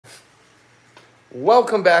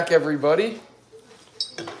Welcome back, everybody.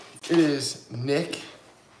 It is Nick.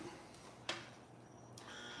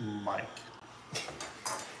 Mike.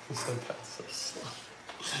 You said that so slow.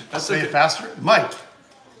 Let's say it faster. Mike.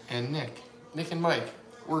 And Nick. Nick and Mike.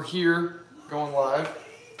 We're here going live.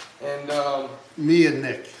 And Me and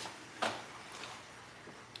Nick.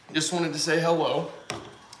 just wanted to say hello.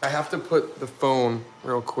 I have to put the phone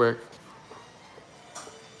real quick.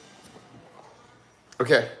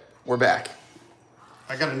 Okay, we're back.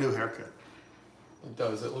 I got a new haircut. It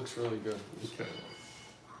does. It looks really good. Okay.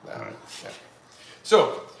 That. All right. Yeah.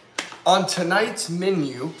 So, on tonight's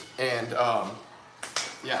menu, and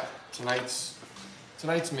tonight's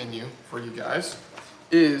menu for you guys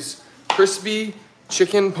is crispy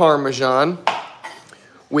chicken parmesan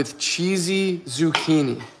with cheesy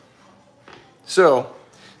zucchini. So,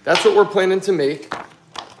 that's what we're planning to make.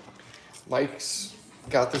 Mike's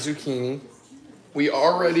got the zucchini. We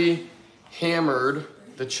already hammered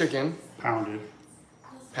the chicken. Pounded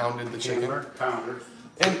the chicken. Pounded.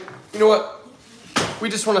 And you know what? We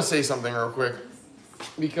just want to say something real quick.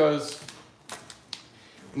 Because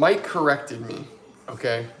Mike corrected me,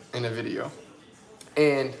 okay, in a video.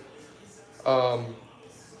 And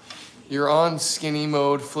you're on skinny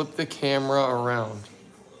mode, flip the camera around.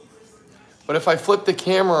 But if I flip the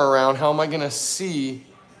camera around, how am I going to see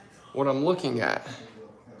what I'm looking at?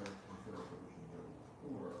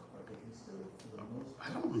 I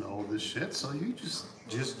don't know this shit, so you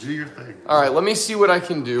just do your thing. All right, let me see what I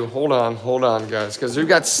can do. Hold on, guys, because we've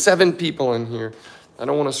got 7 people in here. I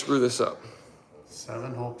don't want to screw this up.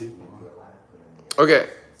 7 whole people. Okay,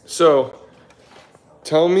 so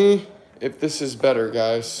tell me if this is better,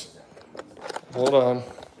 guys. Hold on.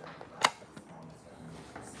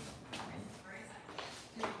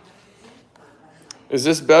 Is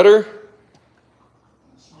this better?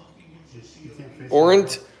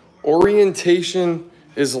 Orientation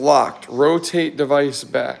is locked. Rotate device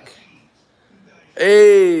back.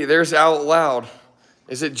 Hey, there's out loud.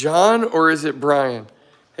 Is it John or is it Brian?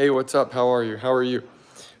 Hey, what's up? How are you? How are you?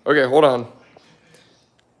 Okay, hold on.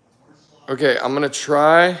 Okay, I'm gonna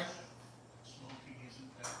try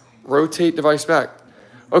rotate device back.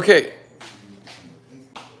 Okay.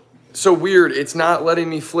 So weird, it's not letting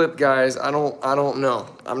me flip, guys. I don't know.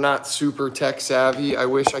 I'm not super tech savvy. I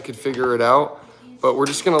wish I could figure it out, but we're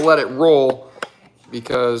just gonna let it roll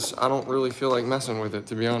because I don't really feel like messing with it,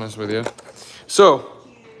 to be honest with you. So,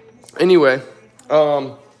 anyway,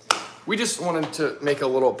 we just wanted to make a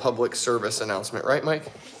little public service announcement, right, Mike?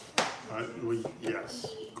 Yes,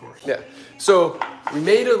 of course. Yeah. So, we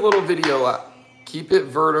made a little video, keep it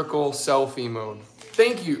vertical selfie mode.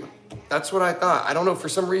 Thank you. That's what I thought. I don't know, for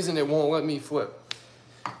some reason it won't let me flip.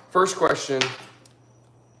 First question,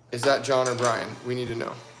 is that John or Brian? We need to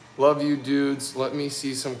know. Love you, dudes. Let me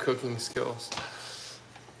see some cooking skills.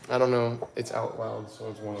 I don't know. It's out loud, so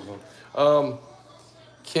it's one of them.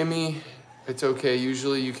 Kimmy, it's okay.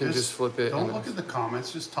 Usually you can just flip it. Don't look at the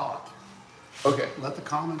comments. Just talk. Okay. Let the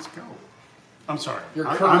comments go. I'm sorry.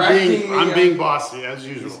 I'm being bossy as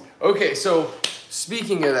usual. Okay, so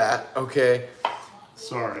speaking of that, okay.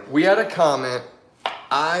 Sorry. We had a comment.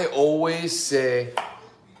 I always say,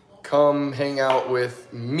 come hang out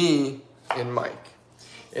with me and Mike.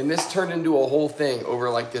 And this turned into a whole thing over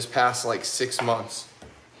like this past like 6 months.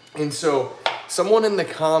 And so someone in the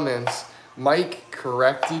comments, Mike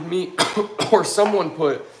corrected me, or someone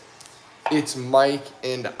put, it's Mike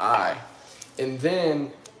and I. And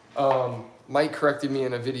then Mike corrected me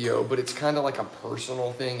in a video, but it's kind of like a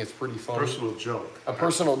personal thing. It's pretty funny. Personal joke. A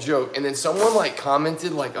personal joke. And then someone like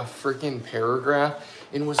commented like a freaking paragraph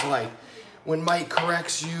and was like, when Mike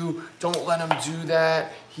corrects you, don't let him do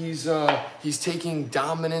that. He's taking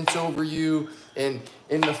dominance over you. And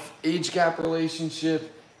in the age gap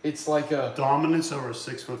relationship, it's like a dominance over a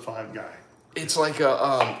 6'5" guy. It's like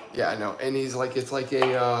a yeah, I know. And he's like, it's like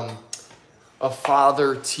a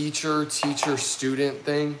father teacher student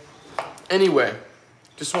thing. Anyway,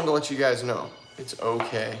 just wanted to let you guys know it's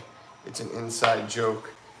okay. It's an inside joke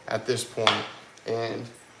at this point, and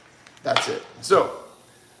that's it. So,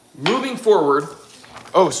 moving forward,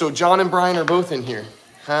 oh, so John and Brian are both in here.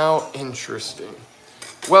 How interesting.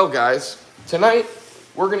 Well, guys, tonight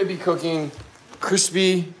we're gonna be cooking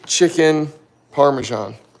crispy chicken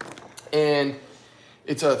parmesan, and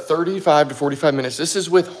it's a 35 to 45 minutes. This is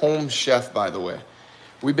with Home Chef, by the way.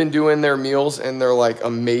 We've been doing their meals and they're like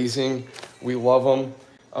amazing. We love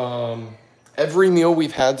them. Every meal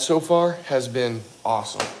we've had so far has been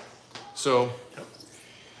awesome. So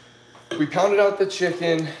we pounded out the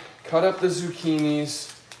chicken, cut up the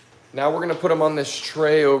zucchinis. Now we're gonna put them on this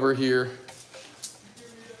tray over here,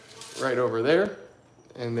 right over there.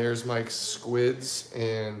 And there's Mike's squids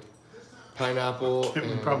and pineapple We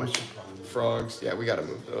and probably should probably. frogs. Yeah, we gotta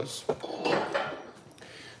move those.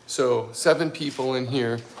 So 7 people in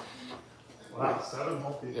here. Wow, 7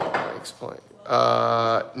 whole people. Yeah, Mike's playing.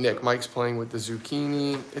 Nick, Mike's playing with the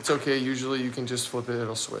zucchini. It's okay. Usually you can just flip it.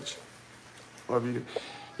 It'll switch. Love you.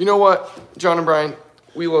 You know what, John and Brian?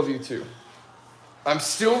 We love you too. I'm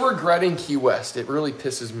still regretting Key West. It really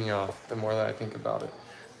pisses me off the more that I think about it.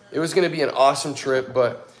 It was going to be an awesome trip,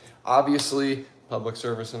 but obviously, public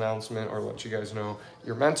service announcement or let you guys know,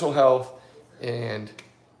 your mental health and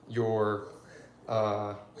your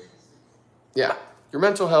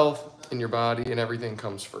mental health and your body and everything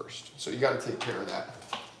comes first. So you got to take care of that.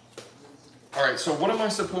 All right, so what am I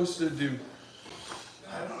supposed to do?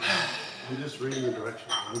 I'm just reading the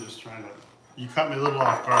directions. I'm just trying to. You caught me a little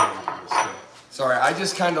off guard with this. So. Sorry, I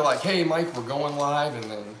just kind of like, hey, Mike, we're going live, and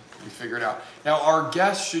then we figure it out. Now, our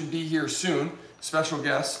guest should be here soon, special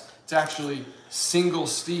guest. It's actually Single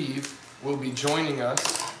Steve will be joining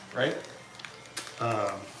us, right?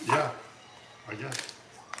 Yeah, I guess.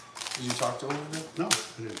 Did you talk to him a bit? No,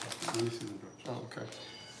 I didn't. Let me see the directions. Oh,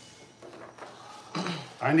 okay.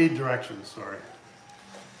 I need directions, sorry.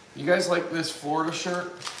 You guys like this Florida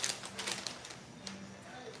shirt?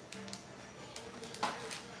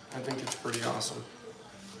 I think it's pretty awesome.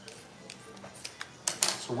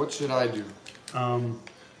 So what should I do? I don't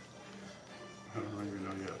even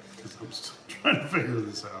know yet, because I'm still trying to figure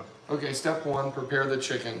this out. Okay, step 1, prepare the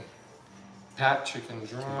chicken. Pat chicken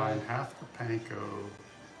dry. Combine half the panko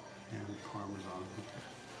and Parmesan.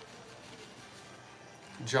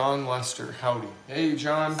 John Lester, howdy. Hey,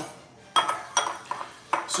 John.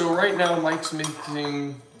 So right now, Mike's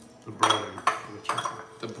making The breading for the chicken.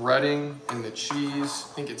 the breading and the cheese.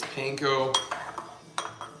 I think it's panko.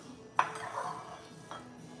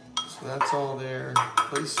 So that's all there.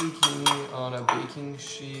 Place zucchini on a baking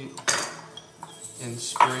sheet and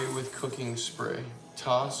spray with cooking spray.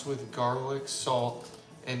 Toss with garlic, salt,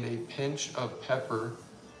 and a pinch of pepper.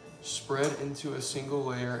 Spread into a single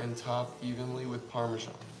layer and top evenly with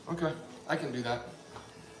Parmesan. Okay, I can do that.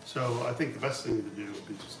 So I think the best thing to do would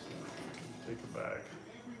be just take a bag.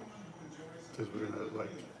 Because we're gonna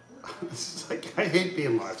it's like, I hate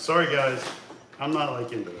being live. Sorry guys, I'm not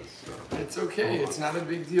like into this. So. It's okay, it's not a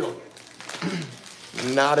big deal.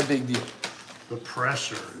 Not a big deal. The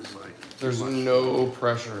pressure is like. There's no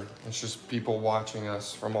pressure. It's just people watching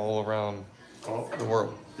us from all around the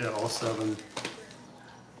world. Yeah, all 7.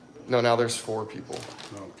 No, now there's 4 people.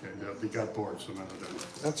 Okay, yeah, we got bored, so now they're done.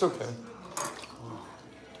 That's okay.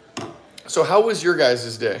 So how was your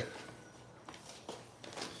guys' day?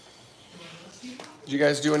 Did you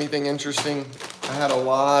guys do anything interesting? I had a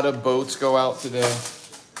lot of boats go out today.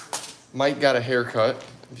 Mike got a haircut,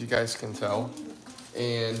 if you guys can tell.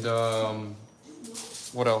 And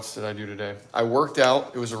what else did I do today? I worked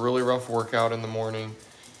out. It was a really rough workout in the morning.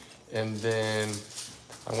 And then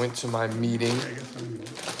I went to my meeting.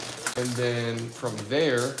 And then from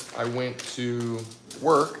there, I went to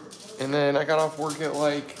work. And then I got off work at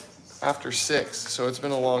like after 6. So it's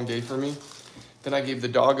been a long day for me. Then I gave the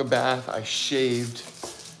dog a bath. I shaved.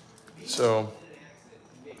 So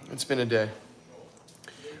it's been a day.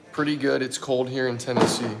 Pretty good. It's cold here in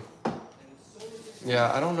Tennessee.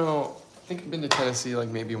 Yeah, I don't know. I think I've been to Tennessee like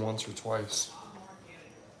maybe once or twice.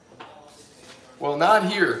 Well, not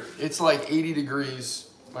here. It's like 80 degrees.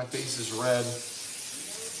 My face is red.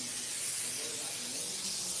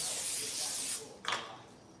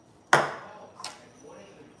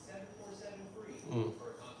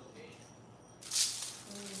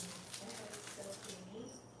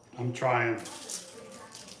 I'm trying.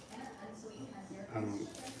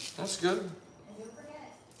 That's good.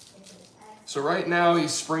 So right now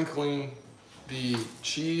he's sprinkling the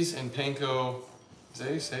cheese and panko. Is that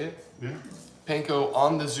how you say it? Yeah. Panko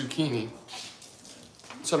on the zucchini.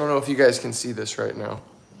 So I don't know if you guys can see this right now.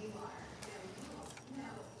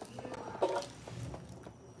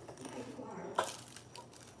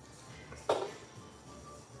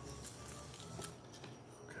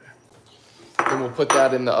 Then we'll put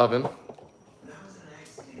that in the oven.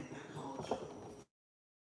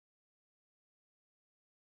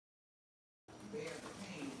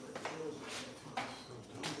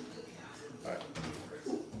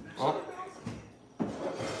 Oh.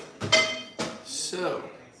 So.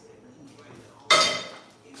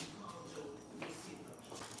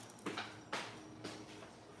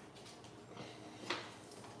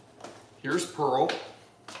 Here's Pearl.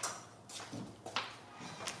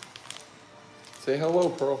 Say hello,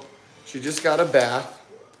 Pearl. She just got a bath.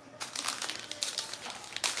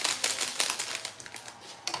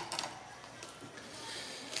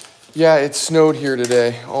 Yeah, it snowed here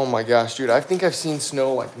today. Oh my gosh, dude. I think I've seen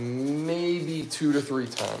snow like maybe 2 to 3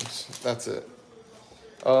 times. That's it.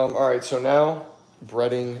 All right, so now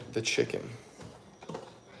breading the chicken.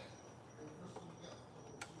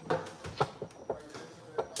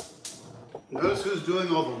 Notice who's doing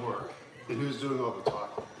all the work and who's doing all the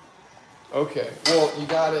talking. Okay, well, you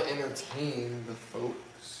gotta entertain the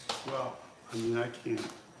folks. Well, I mean, I can't.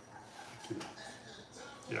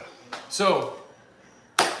 Yeah. So,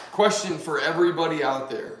 question for everybody out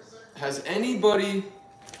there. Has anybody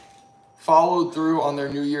followed through on their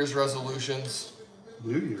New Year's resolutions?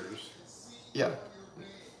 New Year's? Yeah.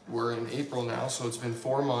 We're in April now, so it's been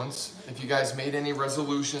 4 months. If you guys made any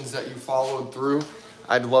resolutions that you followed through,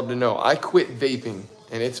 I'd love to know. I quit vaping,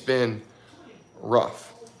 and it's been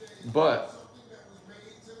rough. But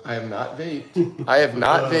I have not vaped. I have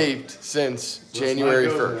not vaped since January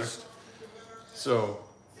 1st. So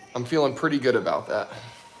I'm feeling pretty good about that.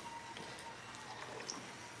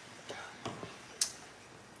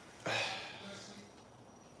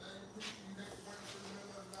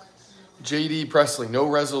 JD Presley, no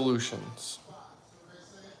resolutions.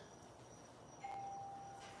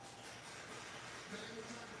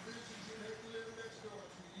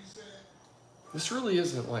 This really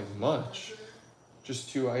isn't like much. Just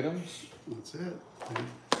 2 items. That's it.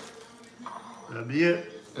 That'd be it.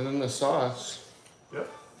 And then the sauce. Yep.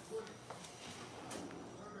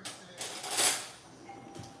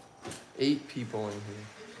 8 people in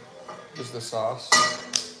here. There's the sauce.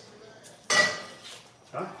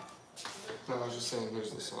 Huh? No, I was just saying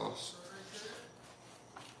there's the sauce.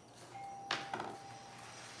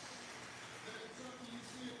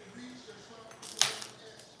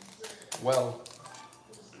 Well.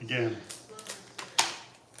 Again.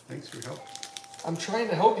 Thanks for your help. I'm trying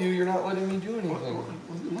to help you. You're not letting me do anything.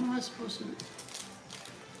 What am I supposed to do?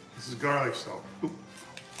 This is garlic salt. Oop.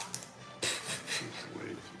 Way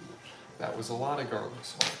too much. That was a lot of garlic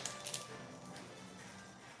salt.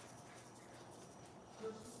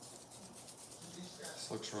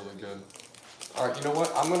 This looks really good. All right, you know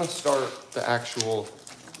what? I'm gonna start the actual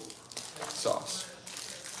sauce.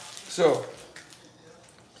 So,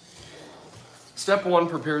 step 1,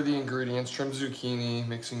 prepare the ingredients. Trim zucchini,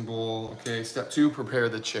 mixing bowl. Okay, step 2, prepare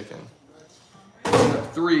the chicken.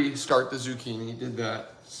 Step 3, start the zucchini. Did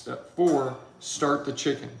that. Step 4, start the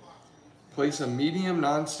chicken. Place a medium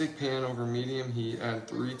non-stick pan over medium heat. Add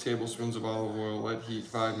 3 tablespoons of olive oil. Let heat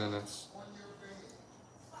 5 minutes.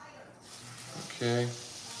 Okay.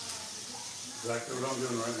 Exactly what I'm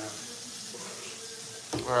doing right now.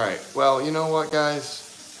 All right. Well, you know what, guys?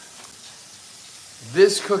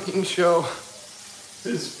 This cooking show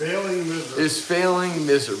Is failing miserably. is failing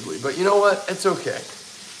miserably. But you know what? It's okay.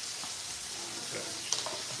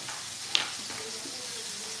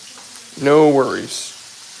 No worries.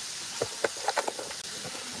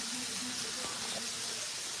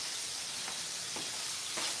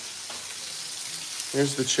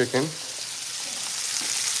 Here's the chicken.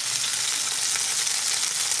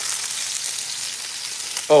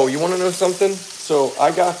 Oh, you want to know something? So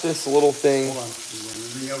I got this little thing. Hold on. You want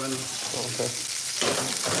in the oven? Okay.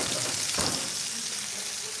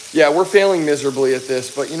 Yeah, we're failing miserably at this,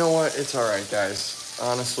 but you know what? It's all right, guys.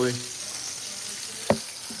 Honestly.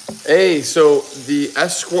 Hey, so the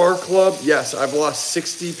Esquire Club, yes, I've lost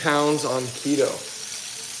 60 pounds on keto.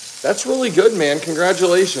 That's really good, man.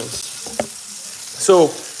 Congratulations.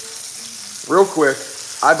 So, real quick,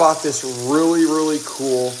 I bought this really, really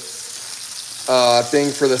cool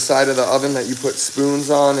thing for the side of the oven that you put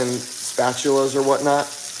spoons on and spatulas or whatnot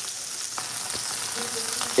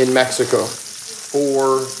in Mexico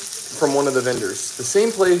from one of the vendors. The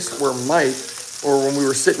same place where Mike, or when we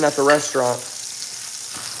were sitting at the restaurant,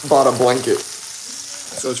 bought a blanket.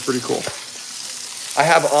 So it's pretty cool. I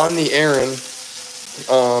have on the Aaron,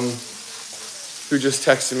 who just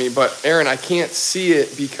texted me, but Aaron, I can't see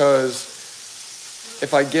it because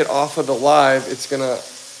if I get off of the live, it's gonna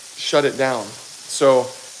shut it down. So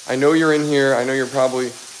I know you're in here. I know you're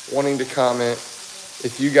probably wanting to comment.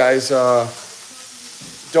 If you guys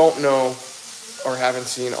don't know or haven't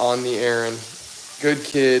seen On the Aaron, good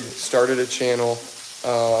kid, started a channel.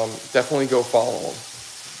 Definitely go follow him.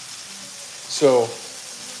 So,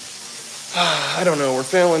 I don't know. We're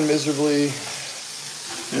failing miserably.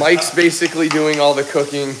 Mike's basically doing all the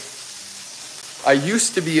cooking. I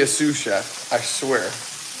used to be a sous chef, I swear.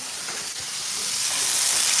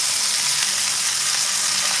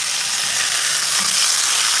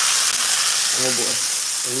 Oh boy.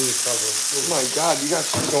 I need to cover. Oh my God, you got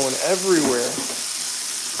shit going everywhere.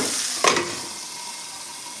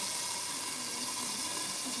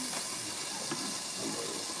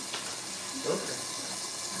 Okay.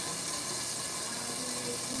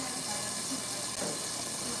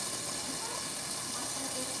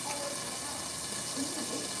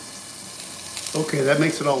 Okay, that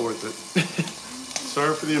makes it all worth it.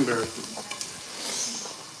 Sorry for the embarrassment.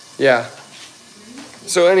 Yeah.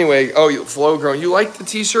 So anyway, oh, Flow Grown. You like the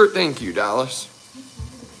t-shirt? Thank you, Dallas.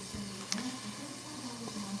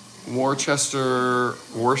 Worcester,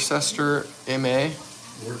 MA.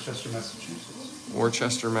 Worcester, Massachusetts.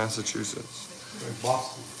 Worcester, Massachusetts. Like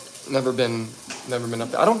Boston. Never been up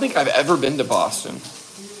there. I don't think I've ever been to Boston.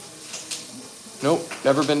 Nope,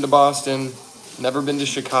 never been to Boston. Never been to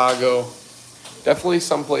Chicago. Definitely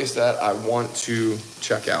someplace that I want to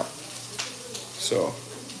check out. So.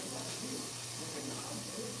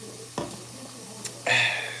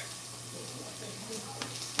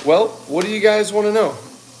 Well, what do you guys want to know?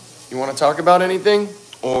 You want to talk about anything?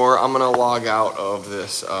 Or I'm going to log out of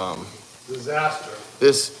this, Disaster.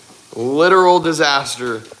 this literal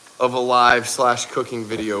disaster of a live/cooking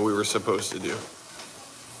video we were supposed to do.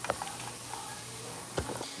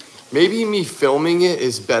 Maybe me filming it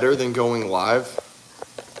is better than going live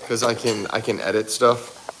because I can edit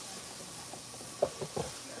stuff.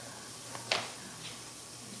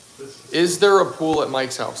 Is there a pool at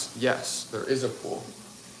Mike's house? Yes, there is a pool.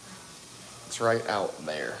 It's right out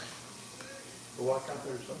there. We'll walk out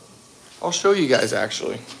there or something. I'll show you guys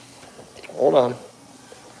actually. Hold on.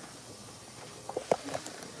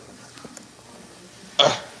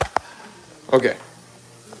 Okay.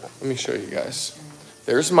 Let me show you guys.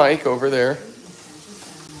 There's Mike over there.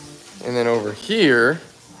 And then over here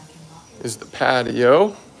is the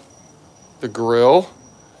patio, the grill,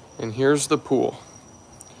 and here's the pool.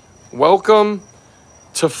 Welcome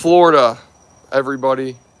to Florida,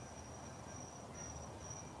 everybody.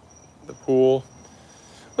 The pool.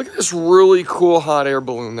 Look at this really cool hot air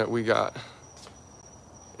balloon that we got.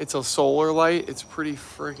 It's a solar light. It's pretty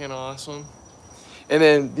freaking awesome. And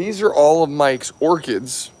then these are all of Mike's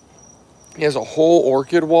orchids. He has a whole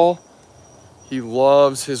orchid wall. He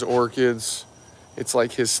loves his orchids. It's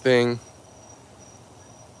like his thing.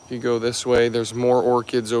 If you go this way, there's more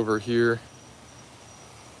orchids over here.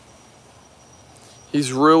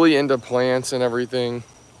 He's really into plants and everything.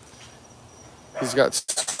 He's got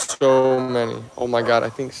so many. Oh my God, I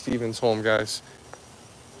think Steven's home, guys.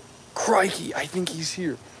 Crikey, I think he's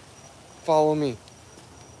here. Follow me.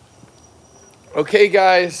 Okay,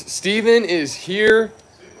 guys, Steven is here.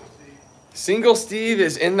 Single Steve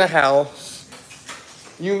is in the house.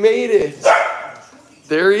 You made it.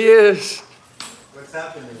 There he is. What's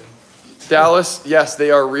happening? Dallas, yes,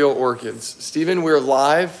 they are real orchids. Steven, we're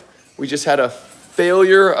live. We just had a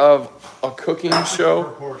failure of a cooking show.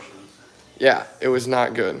 Proportions. Yeah, it was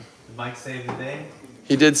not good. Did Mike save the day?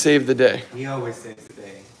 He did save the day. He always saves the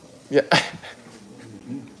day. Yeah.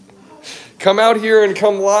 Come out here and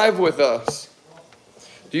come live with us.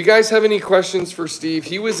 Do you guys have any questions for Steve?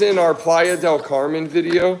 He was in our Playa del Carmen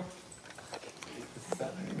video.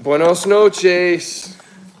 Buenos noches.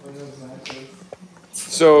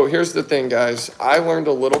 So here's the thing, guys. I learned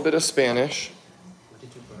a little bit of Spanish. What did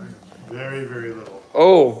you learn? Very, very little.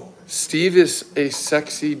 Oh, Steve is a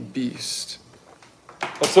sexy beast.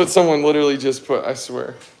 That's what someone literally just put, I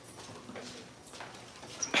swear.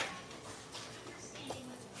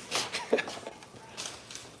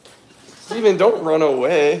 Steven, don't run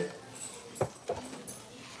away.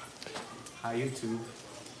 Hi, YouTube.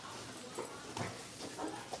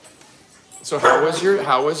 So how was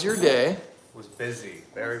your day? Was busy.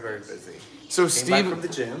 Very, very busy. So Came Steve, back from the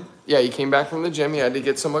gym. yeah, he came back from the gym. He had to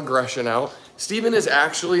get some aggression out. Steven is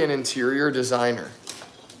actually an interior designer.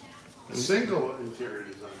 A single interior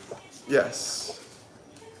designer. Yes.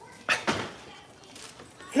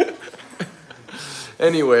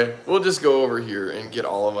 Anyway, we'll just go over here and get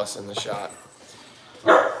all of us in the shot.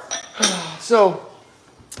 So,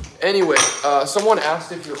 anyway, someone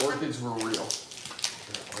asked if your orchids were real.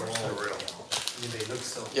 Of course they're real. I mean, they look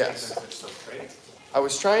so Yes. big, they're so pretty. I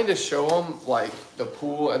was trying to show them, like, the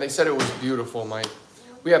pool, and they said it was beautiful, Mike.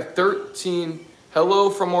 We have 13. Hello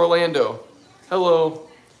from Orlando. Hello.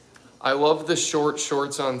 I love the short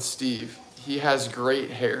shorts on Steve. He has great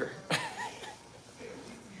hair.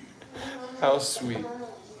 How sweet.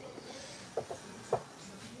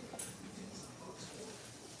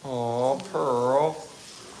 Aw, Pearl.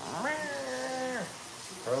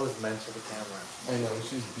 Pearl is meant for the camera. I know,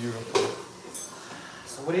 she's beautiful.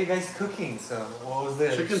 So what are you guys cooking? So what was the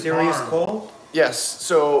Chicken serious parm. call? Yes,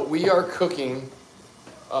 so we are cooking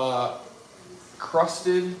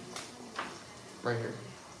crusted, right here,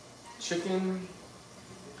 chicken,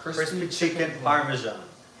 Crispy chicken parmesan.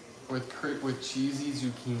 with cheesy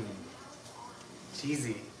zucchini.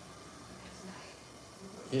 Cheesy.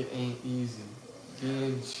 It ain't easy.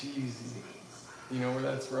 Being cheesy. You know where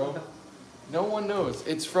that's from? No one knows.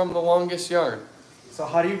 It's from The Longest Yard. So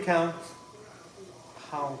how do you count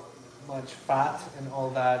how much fat and all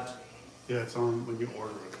that? Yeah, it's on when you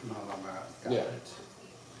order it, not on that. Got Yeah. it.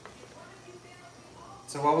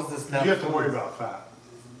 So what was this You now? have to worry about fat.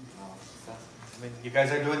 I mean, you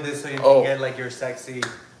guys are doing this so you Oh. can get like your sexy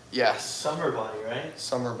Yes. summer body, right?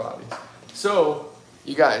 Summer bodies. So,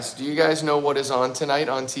 you guys, do you guys know what is on tonight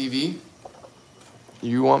on TV?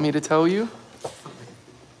 You want me to tell you?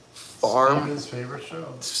 Steven's favorite show.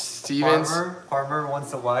 Stevens. Farmer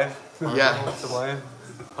wants a wife. Farmer Yeah. wants a wife.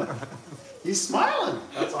 He's smiling.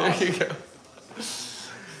 That's There awesome. you go.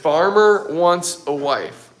 Farmer Wants a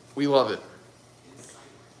Wife. We love it.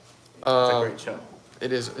 It's a great show.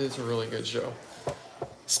 It is. It's a really good show.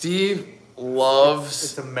 Steve loves.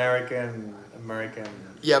 It's American.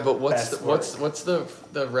 Yeah, but what's best what's the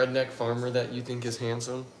redneck farmer that you think is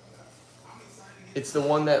handsome? It's the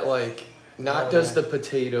one that like not Oh, does yeah. the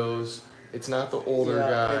potatoes. It's not the older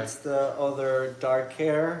guy. It's the other dark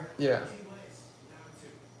hair. Yeah,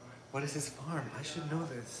 What is his farm? I should know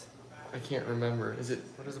this. I can't remember. Is it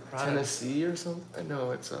What is the product? Tennessee or something?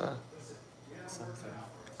 No, it's Something.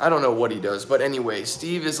 I don't know what he does, but anyway,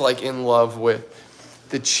 Steve is like in love with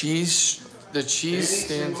the cheese. The cheese Any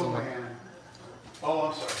stands single on man. Oh,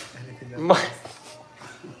 I'm sorry. Anything my. else?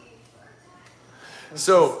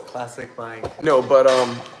 So Classic Mike. no, but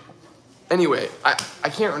anyway, I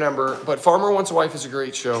can't remember, but Farmer Wants a Wife is a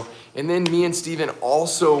great show. And then me and Steven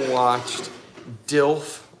also watched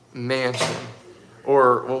DILF Mansion.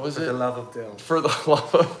 Or what was For it? the love of Dill. For the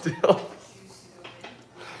Love of DILF.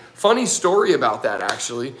 Funny story about that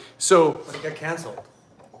actually. So But it got canceled.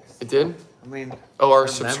 it did? I mean, Oh, our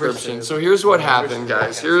the subscription. membership- So here's what the happened, membership got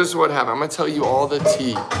guys. Here's what happened. I'm gonna tell you all the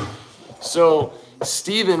tea. So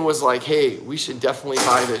Steven was like, hey, we should definitely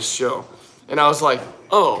buy this show. And I was like,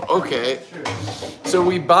 oh, okay. So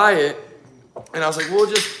we buy it, and I was like,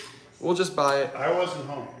 we'll just buy it. I wasn't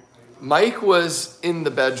home. Mike was in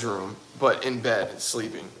the bedroom, but in bed,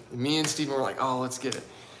 sleeping. Me and Steven were like, oh, let's get it.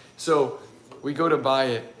 So we go to buy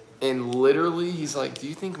it, and literally he's like, do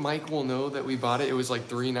you think Mike will know that we bought it? It was like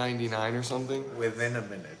 $3.99 or something. within a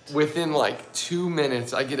minute. Within like 2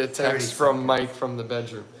 minutes, I get a 30 text from seconds. Mike from the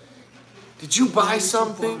bedroom. Did you buy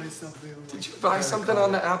something? Did you buy something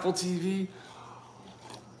on the Apple TV?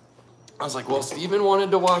 I was like, well, Steven wanted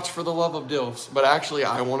to watch For the Love of DILFs, but actually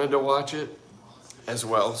I wanted to watch it as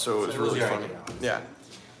well, so it was So it was really your funny. idea. Yeah.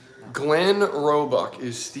 Glenn Roebuck,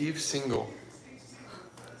 is Steve single?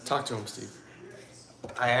 Talk to him, Steve.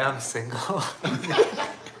 I am single.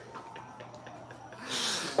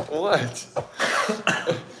 What?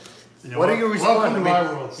 You know What do you respond? Welcome to I my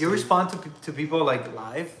mean, world. you Steve. respond to people like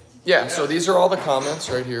live? Yeah, so these are all the comments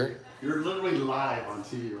right here. You're literally live on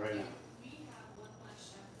TV right now.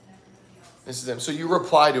 This is them. So you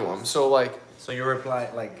reply to them. So like, So you reply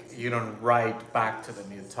like you don't write back to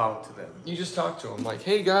them, you talk to them. you just talk to them like,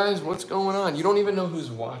 hey guys, what's going on? You don't even know who's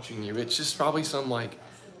watching you. It's just probably some like,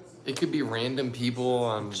 it could be random people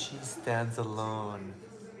on, She stands alone.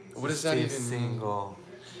 what does that She's even mean? single.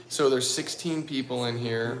 So there's 16 people in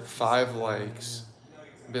here, 5 likes,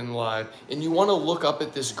 been live. And you want to look up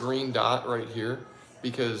at this green dot right here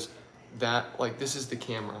because that, like, this is the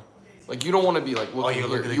camera. Like, you don't want to be like looking you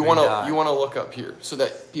here. look at the You green want to dot. you want to look up here so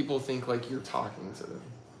that people think like you're talking to them.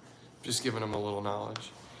 Just giving them a little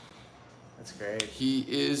knowledge. That's great. He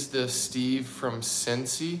is the Steve from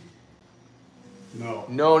Sensi. No.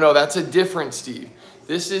 No, that's a different Steve.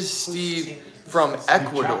 This is Steve from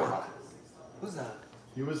Ecuador. Who's that?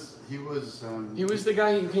 He was. He was the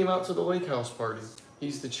guy who came out to the lake house party.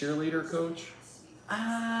 He's the cheerleader coach.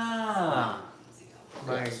 Ah.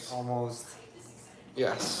 Like Yes. almost.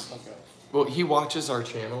 Yes. Okay. Well, he watches our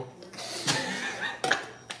channel.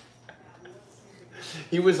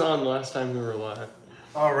 He was on last time we were live.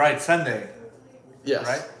 All right, Sunday. Yes.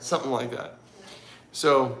 Right? Something like that.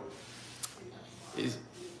 So,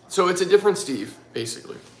 so it's a different Steve,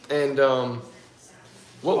 basically. And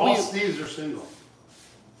what All we, Steves are single.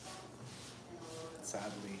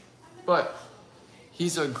 Sadly. but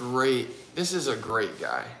this is a great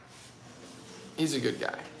guy. He's a good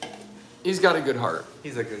guy. He's got a good heart.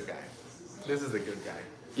 He's a good guy. This is a good guy.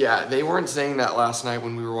 Yeah, they weren't saying that last night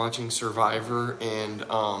when we were watching Survivor and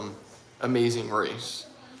Amazing Race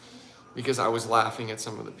because I was laughing at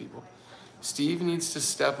some of the people. Steve needs to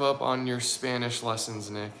step up on your Spanish lessons,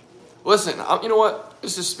 Nick. Listen, you know what?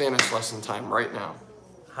 This is Spanish lesson time right now.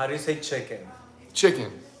 How do you say chicken? Chicken,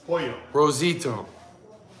 Pollo. rosito.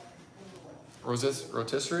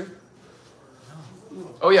 Rotisserie?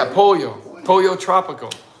 Oh yeah, pollo. Pollo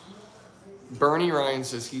tropical. Bernie Ryan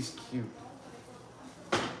says he's cute.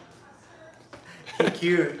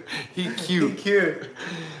 Cute. He cute. Cute.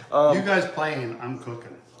 You guys playing? I'm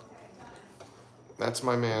cooking. That's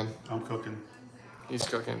my man. I'm cooking. He's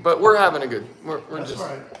cooking. But we're having a good, we're That's just,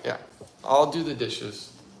 right. yeah. I'll do the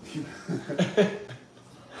dishes.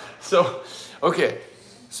 So, okay.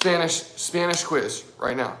 Spanish quiz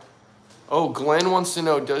right now. Oh, Glenn wants to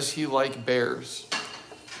know, does he like bears?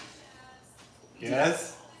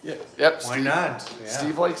 Yes. Yeah. Yep. Why Steve, not? Yeah.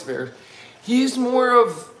 Steve likes bears. He's more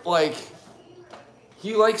of like,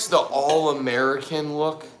 he likes the all-American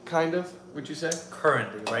look, kind of, would you say?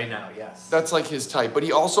 Currently, right now, yes. That's like his type. But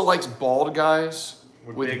he also likes bald guys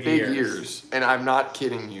with big big ears. ears. And I'm not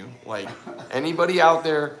kidding you. Like, anybody out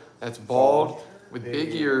there that's bald with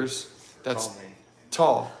big ears, that's Call me.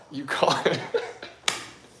 tall, you call it.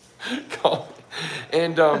 Call me.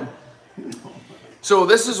 And so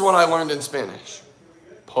this is what I learned in Spanish.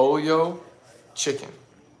 Pollo, chicken.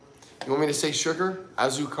 You want me to say sugar?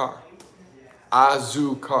 Azúcar.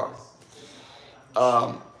 Azúcar.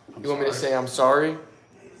 You want me to say I'm sorry?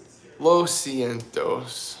 Lo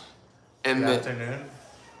sientos. And Good then, afternoon.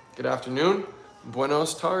 good afternoon.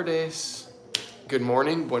 Buenos tardes. Good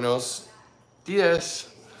morning. Buenos dias.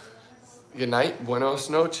 Good night. Buenos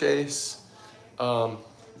noches.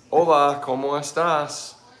 Hola, ¿cómo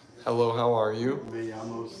estás? Hello, how are you? Me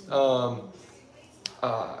llamo,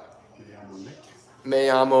 me llamo Nick. Me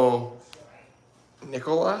llamo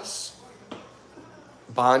Nicolas.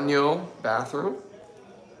 Baño, bathroom.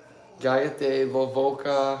 Cállate la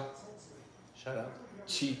boca, Shut up.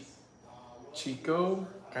 Chico.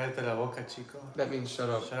 Cállate la boca, chico. That means shut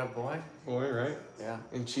up, Shut up, boy. boy, right? Yeah.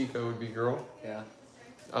 And Chico would be girl. Yeah.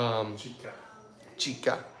 Chica.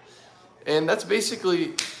 Chica. And that's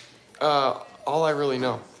basically all I really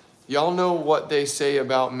know. Y'all know what they say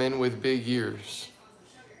about men with big ears.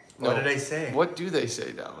 What did they say? What do they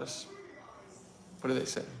say, Dallas? What do they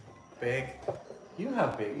say? Big. You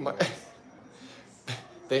have big. My-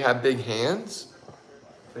 They have big hands.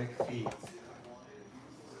 Big feet.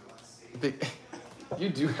 Big. You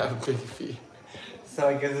do have big feet. So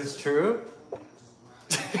I guess it's true?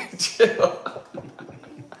 Chill.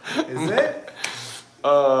 Is it?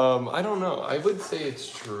 I don't know. I would say it's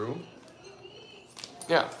true.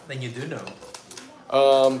 Yeah. Then you do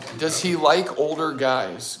know. Does he like older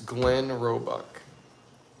guys? Glenn Roebuck.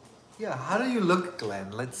 Yeah, how do you look,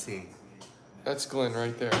 Glenn? Let's see. That's Glenn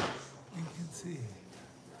right there. You can see.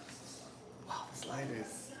 Wow, this light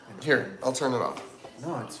is... Here, I'll turn it off.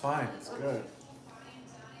 No, it's fine. It's good.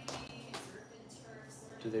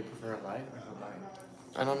 Do they prefer a light or no light?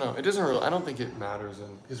 I don't know. It doesn't really, I don't think it matters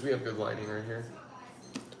because we have good lighting right here.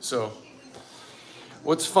 So,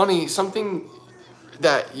 what's funny, something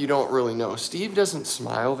that you don't really know, Steve doesn't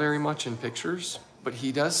smile very much in pictures, but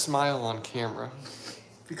he does smile on camera.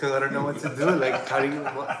 Because I don't know what to do. Like, how do you...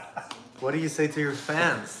 What do you say to your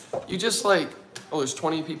fans? You just like, oh, there's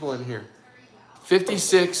 20 people in here.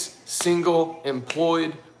 56, single,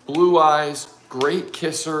 employed, blue eyes, great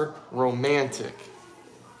kisser, romantic.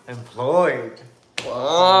 Employed.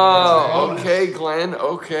 Oh, okay, Glenn.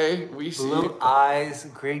 Okay, we see. Blue eyes,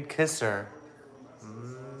 great kisser.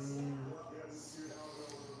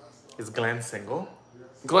 Is Glenn single?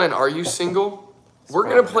 Glenn, are you single? We're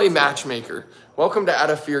gonna play matchmaker. Welcome to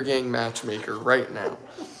Out of Fear Gang Matchmaker right now.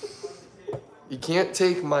 You can't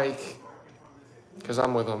take Mike because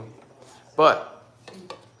I'm with him, but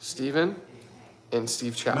Steven and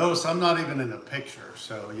Steve Chapman. Notice I'm not even in the picture,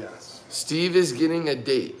 so yes. Steve is getting a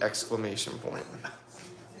date! Exclamation point.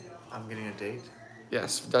 I'm getting a date.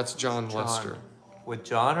 Yes, that's John Lester. With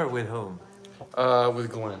John or with whom? With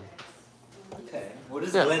Glenn. Okay. Where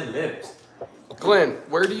does Yeah. Glenn live? Glenn,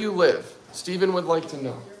 where do you live? Steven would like to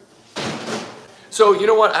know. So, you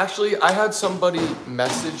know what? Actually, I had somebody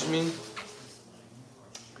message me.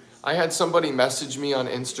 I had somebody message me on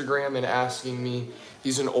Instagram and asking me,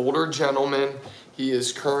 he's an older gentleman. He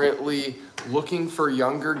is currently looking for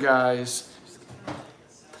younger guys.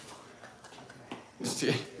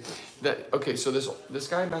 Okay, so this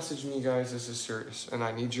guy messaged me, guys, this is serious, and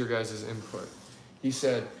I need your guys' input. He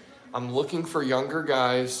said, I'm looking for younger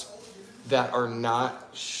guys that are not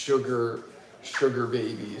sugar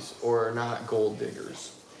babies or are not gold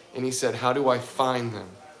diggers. And he said, how do I find them?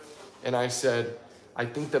 And I said, I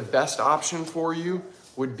think the best option for you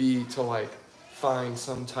would be to like find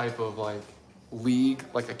some type of like league,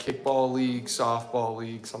 like a kickball league, softball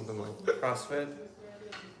league, something like that. CrossFit.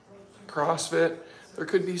 CrossFit. There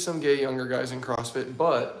could be some gay younger guys in CrossFit,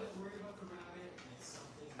 but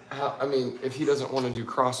I mean, if he doesn't want to do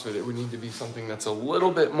CrossFit, it would need to be something that's a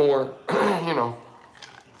little bit more, you know,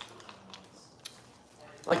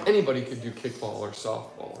 like anybody could do kickball or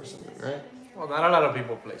softball or something, right? Well, not a lot of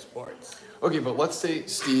people play sports. Okay, but let's say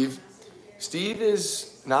Steve. Steve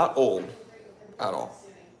is not old at all.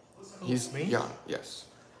 He's Me? young, yes.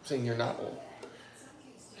 I'm saying you're not old.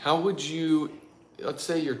 How would you, let's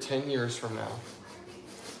say you're 10 years from now,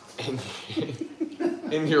 and,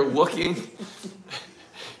 and you're looking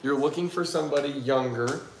for somebody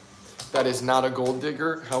younger that is not a gold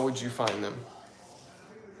digger, how would you find them?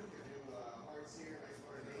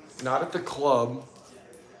 Not at the club,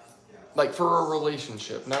 like for a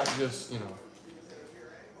relationship, not just,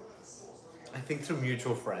 I think through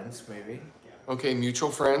mutual friends, maybe. Okay,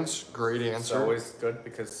 mutual friends, great It's answer. always good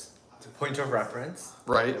because it's a point of reference.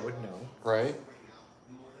 Right. I would know. Right?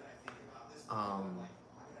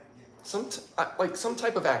 Some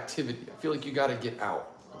type of activity. I feel like you gotta get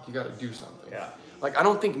out. Like you gotta do something. Yeah. Like I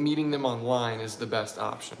don't think meeting them online is the best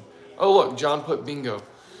option. Oh look, John put bingo.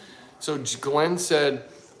 So Glenn said,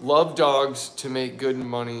 love dogs to make good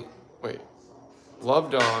money. Wait.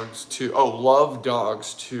 Love dogs to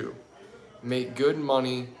make good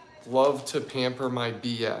money. Love to pamper my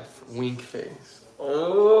BF. Wink face.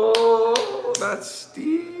 Oh, that's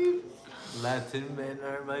Steve. Latin men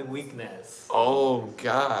are my weakness. Oh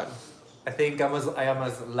God. I think I am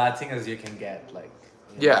as Latin as you can get. Like.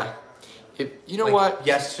 Yeah. You know Like what?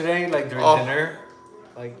 Yesterday, like during Oh. dinner,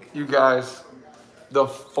 like You guys, the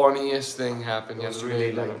funniest thing happened it was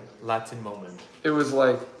yesterday. really like Latin moment. It was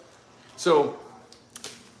like, so,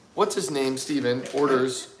 what's his name? Steven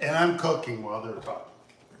orders. And I'm cooking while they're talking.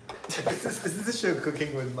 This is the show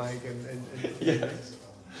Cooking with Mike and Yes.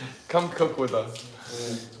 Come cook with us.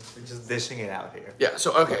 we're just dishing it out here. Yeah.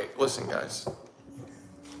 So okay, listen, guys.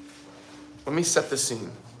 Let me set the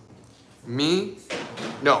scene.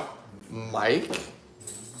 Mike,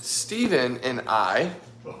 Steven, and I.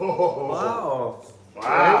 Oh, Wow.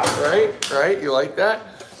 wow. Right? You like that?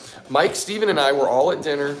 Mike, Steven, and I were all at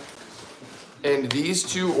dinner, and these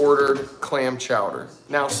two ordered clam chowder.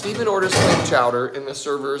 Now, Steven orders clam chowder, and the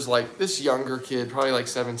server is like this younger kid, probably like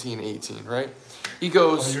 17, 18, right? He Oh,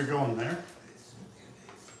 goes, you're going there?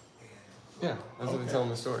 yeah, I was gonna Okay. tell him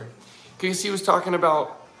the story. Because he was talking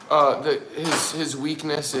about his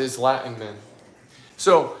weakness is Latin men.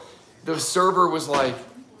 So the server was like,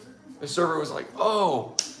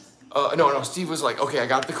 oh, no, Steve was like, okay, I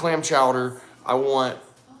got the clam chowder. I want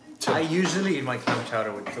to. I usually eat my clam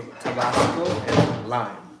chowder with Tabasco and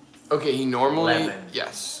lime. Okay, he normally, Lemon.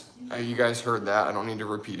 yes. You guys heard that. I don't need to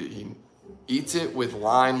repeat it. He eats it with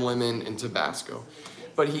lime, lemon, and Tabasco.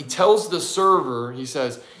 But he tells the server, he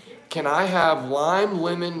says, can I have lime,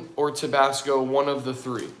 lemon, or Tabasco, one of the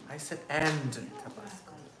three? I said and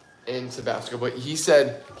Tabasco. And Tabasco, but he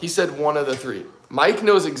said one of the three. Mike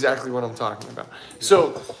knows exactly what I'm talking about.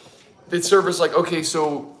 So the server's like, okay,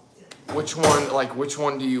 so which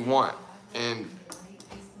one do you want? And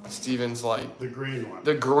Steven's like, The green one.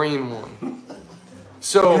 the green one.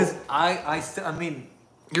 So Because I mean,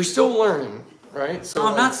 you're still learning, right? So no,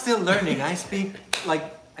 I'm not still learning. I speak like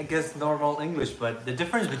I guess normal English, but the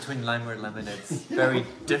difference between lime or lemon is very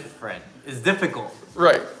different. It's difficult.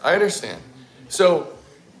 Right, I understand. So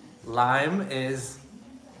Lime is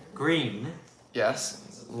green,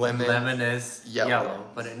 yes, lemon. lemon is Yellow. yellow.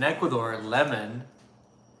 But in Ecuador, lemon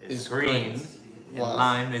is Is green, green. and Wow.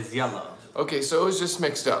 lime is yellow. Okay, so it was just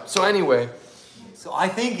mixed up. So anyway, So I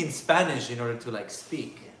think in Spanish, in order to like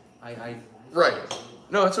speak, I right.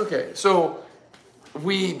 No, it's okay. So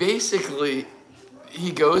we basically,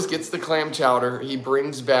 he goes, gets the clam chowder, he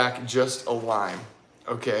brings back just a lime,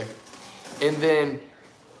 okay? And then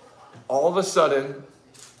all of a sudden,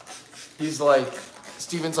 he's like,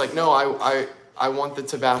 Steven's like, no, I want the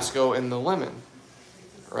Tabasco and the lemon,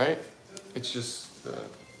 right? It's just the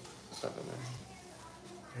stuff in there.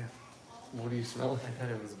 Yeah. What do you smell? I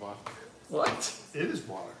thought it was vodka. What? It is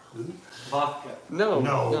water, isn't it? Vodka. No,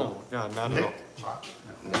 No. not at all. Nick?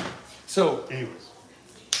 No. So, Anyways.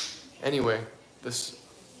 anyway,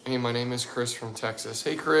 hey, my name is Chris from Texas.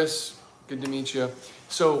 Hey, Chris, good to meet you.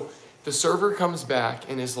 So, the server comes back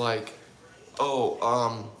and is like,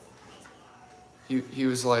 oh, he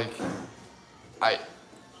was like,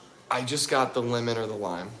 I just got the lemon or the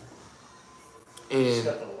lime. And,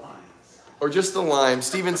 or just the lime.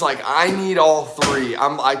 Steven's like, I need all three.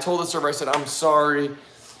 I told the server, I said, I'm sorry.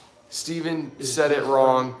 Steven said it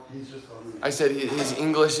wrong. He's just on I said his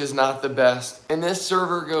English is not the best. And this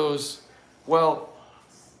server goes, well,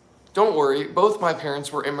 don't worry, both my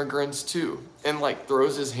parents were immigrants too. And like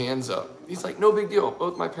throws his hands up. He's like, no big deal,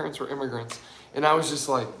 both my parents were immigrants. And I was just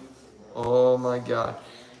like, oh my God.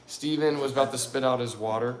 Steven was about to spit out his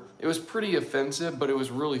water. It was pretty offensive, but it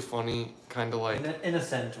was really funny, kind of like, In an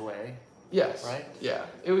innocent way. yes, Right? Yeah,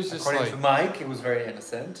 it was just According like, to Mike, it was very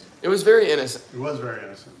innocent. it was very innocent. He was very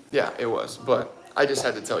innocent. Yeah, it was. But I just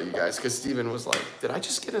had to tell you guys because Steven was like, did I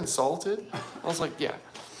just get insulted? I was like, yeah.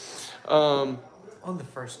 Um, On the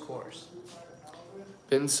first course.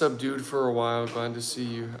 been subdued for a while. Glad to see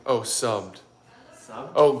you. Oh, subbed.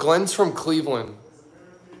 Sub? Oh, Glenn's from Cleveland.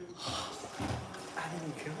 I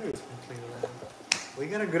didn't care it was from Cleveland. We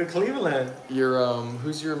gotta go to Cleveland.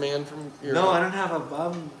 Who's your man from? Your, No, I don't have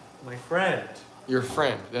a my friend. Your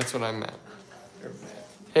friend. That's what I meant.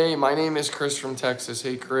 Hey, my name is Chris from Texas.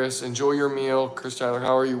 Hey, Chris, enjoy your meal. Chris Tyler,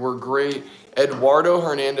 how are you? We're great. Eduardo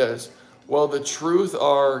Hernandez. Well, the truth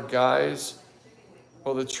are, guys.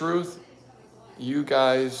 Well, the truth, you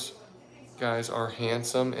guys are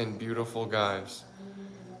handsome and beautiful guys.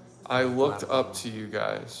 I looked up to you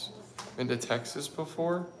guys. Been to Texas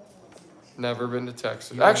before? Never been to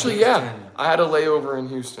Texas. You're in Actually, yeah. Houston. I had a layover in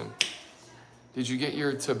Houston. Did you get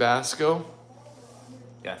your Tabasco?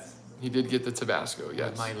 Yes. He did get the Tabasco,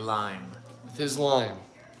 yes. With my lime With his lime.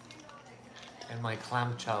 and my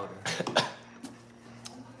clam chowder.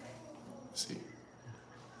 See,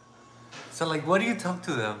 So like, what do you talk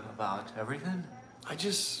to them about? Everything? I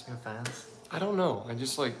just, Your fans? I don't know. I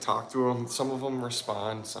just like talk to them. Some of them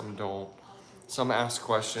respond, some don't. Some ask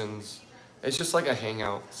questions. It's just like a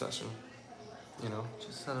hangout session, you know?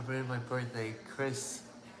 Just celebrated my birthday, Chris.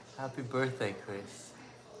 Happy birthday, Chris.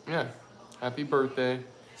 Yeah. Happy birthday.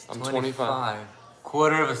 I'm 25.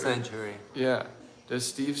 Quarter of a century. Yeah. Does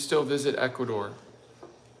Steve still visit Ecuador?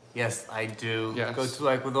 Yes, I do. Yes. Go to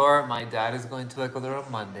Ecuador. My dad is going to Ecuador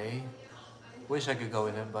on Monday. Wish I could go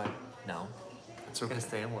with him, but no. It's I'm okay. gonna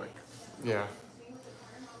stay and work. Yeah.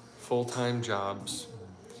 Full-time jobs.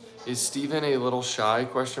 Is Steven a little shy?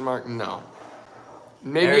 Question mark. No.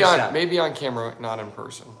 Very shy. Maybe on camera, not in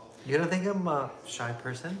person. You don't think I'm a shy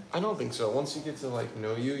person? I don't think so. Once you get to like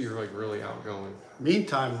know you, you're like really outgoing.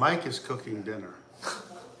 Meantime, Mike is cooking dinner.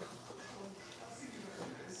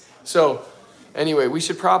 So, anyway, we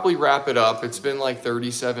should probably wrap it up. It's been like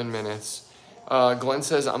 37 minutes. Glenn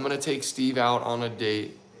says, I'm going to take Steve out on a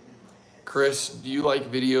date. Chris, do you like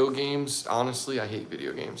video games? Honestly, I hate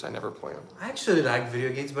video games. I never play them. I actually like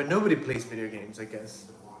video games, but nobody plays video games, I guess.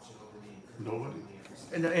 Nobody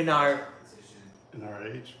In our in our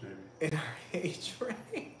age, maybe. in our age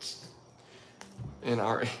range. In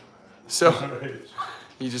our... So, Our age.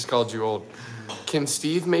 he just called you old. Can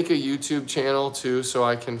Steve make a YouTube channel too so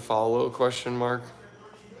I can follow? Question mark.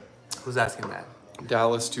 Who's asking that?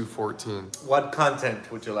 Dallas 214. What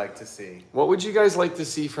content would you like to see? What would you guys like to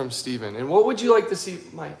see from Steven? And what would you like to see,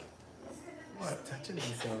 Mike? What? Touching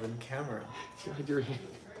himself in camera. Your hand.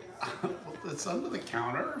 Well, it's under the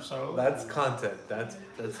counter, so. That's content. That's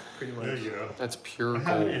pretty There much. you go. That's pure I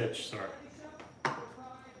have an gold. itch, sorry.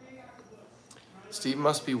 Steve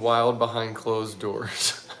must be wild behind closed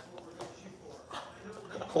doors.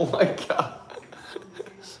 Oh my god.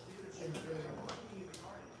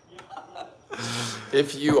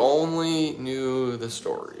 If you only knew the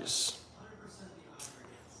stories.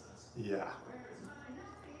 Yeah.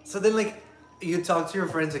 So then, like, you talk to your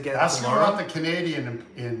friends again Ask him tomorrow. about the Canadian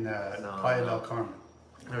in Playa del Carmen.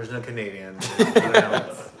 There's no Canadian. I don't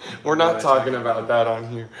know. We're not talking about that on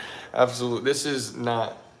here. Absolutely. This is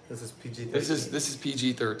not. This is PG. This is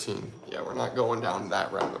PG-13. Yeah, we're not going down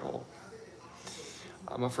that rabbit hole.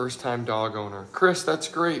 I'm a first-time dog owner. Chris, that's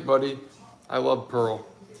great, buddy. I love Pearl.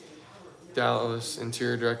 Dallas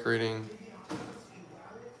interior decorating.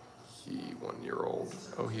 He 1 year old.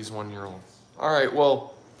 Oh, he's 1 year old. All right.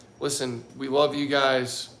 Well, listen. We love you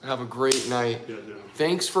guys. Have a great night. Yeah, dude.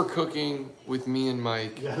 Thanks for cooking with me and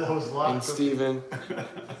Mike Yeah, that was a lot. and of cooking. Steven.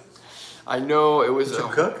 I know it was. Did you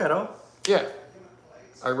cook at all? Yeah.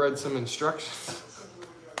 I read some instructions.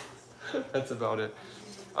 That's about it.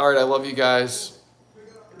 All right. I love you guys.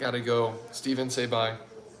 Gotta go. Steven, say bye.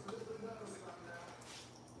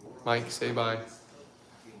 Mike, say bye.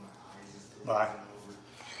 Bye.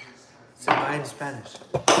 Say bye in Spanish.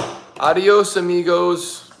 Adios,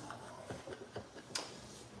 amigos.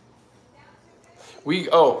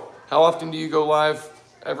 How often do you go live?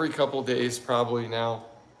 Every couple days, probably now,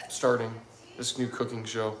 starting this new cooking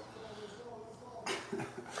show.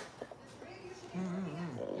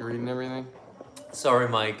 You reading everything? Sorry,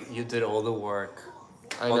 Mike. You did all the work.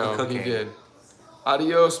 I All the know, he cooking. did.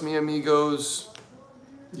 Adios, mi amigos.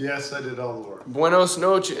 Yes, I did all the work. Buenos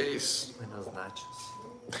noches. And those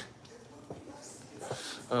nachos.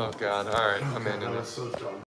 Oh, God. All right, I'm That ending was this. so dumb.